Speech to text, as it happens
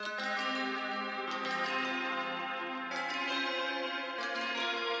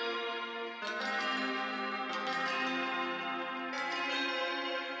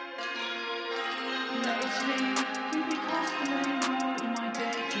Lately, you've been cast the main role in my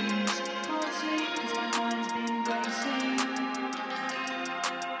daydreams. Can't sleep 'cause my mind's been racing.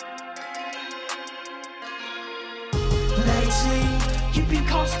 Lately, you've been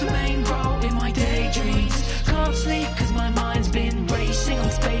cast the main role in my daydreams. Can't sleep 'cause my mind's been racing. I'm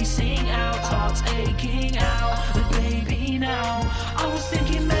spacing out, heart's aching out. But baby, now I was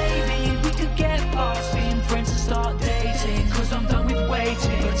thinking maybe we could get past being friends and start dating. 'Cause I'm done with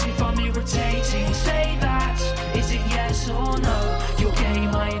waiting. But if I'm irritating, say that. Is it yes or no? Your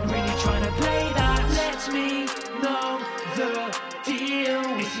game, I ain't really trying to play that. Let me know the deal.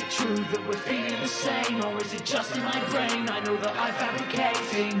 Is it true that we're feeling the same, or is it just in my brain? I know that I fabricate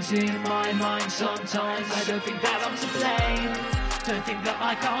things in my mind sometimes. I don't think that I'm to blame. Don't think that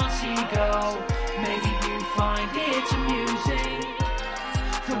I can't see, girl. Maybe you find it amusing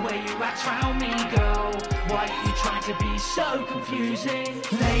the way you act round me, girl. Why are you trying to be so confusing?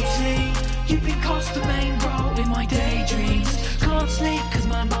 Lately, you've been cast the main role in my daydreams. Can't sleep 'cause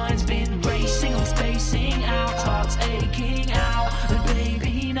my mind's been racing. I'm spacing out, heart's aching out. And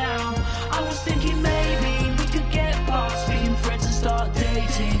baby, now I was thinking maybe we could get past being friends and start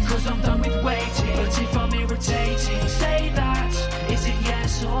dating. 'Cause I'm done with waiting. But if I'm irritating, say that. Is it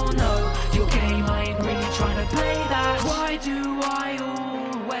yes or no? Your game, I ain't really trying to play that. Why do I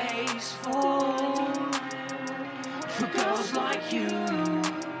always fall for girls like you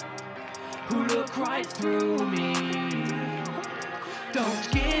who look right through me? Don't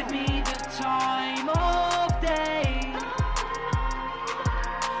give me the time of day.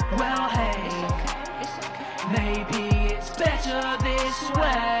 Well, hey, maybe it's better this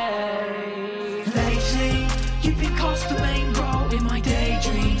way. Lately, you've been cast the main role in my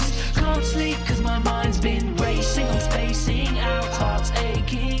daydreams. Can't sleep 'cause my mind's been racing. I'm spacing out, heart's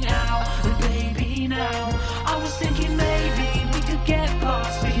aching out. And baby, now I was thinking maybe we could get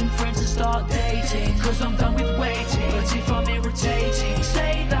past being friends and start dating. 'Cause I'm done with waiting. But if I'm irritating,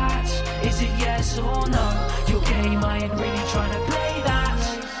 say that. Is it yes or no? Your game, I ain't really trying to